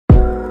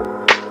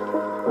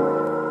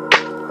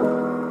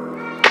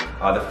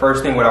The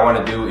first thing what I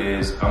want to do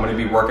is I'm going to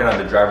be working on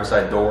the driver's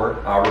side door.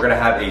 We're going to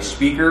have a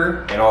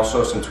speaker and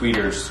also some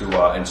tweeters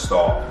to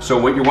install. So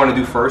what you want to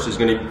do first is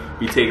going to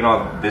be taking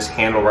off this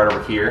handle right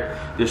over here.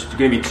 There's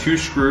going to be 2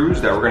 screws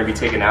that we're going to be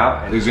taking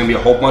out. And there's going to be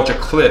a whole bunch of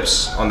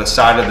clips on the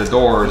side of the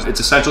doors. It's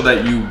essential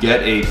that you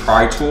get a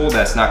pry tool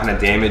that's not going to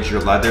damage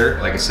your leather.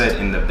 Like I said,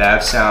 in the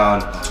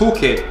Bavsound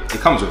toolkit, it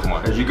comes with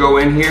one. As you go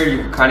in here, you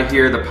can kind of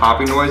hear the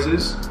popping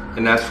noises,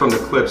 and that's from the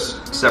clips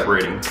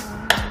separating.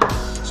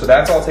 So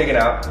that's all taken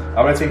out. I'm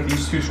gonna take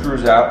these 2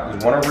 screws out.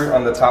 There's one over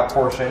on the top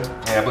portion,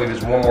 and I believe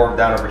there's one more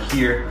down over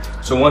here.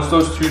 So once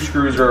those 2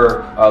 screws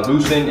are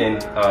loosened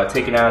and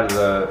taken out of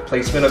the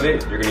placement of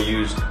it, you're gonna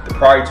use the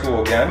pry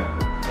tool again,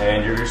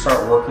 and you're gonna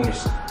start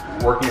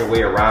working your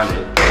way around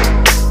it.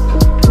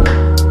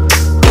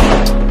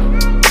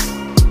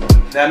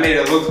 That made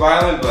it look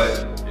violent,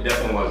 but it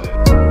definitely wasn't.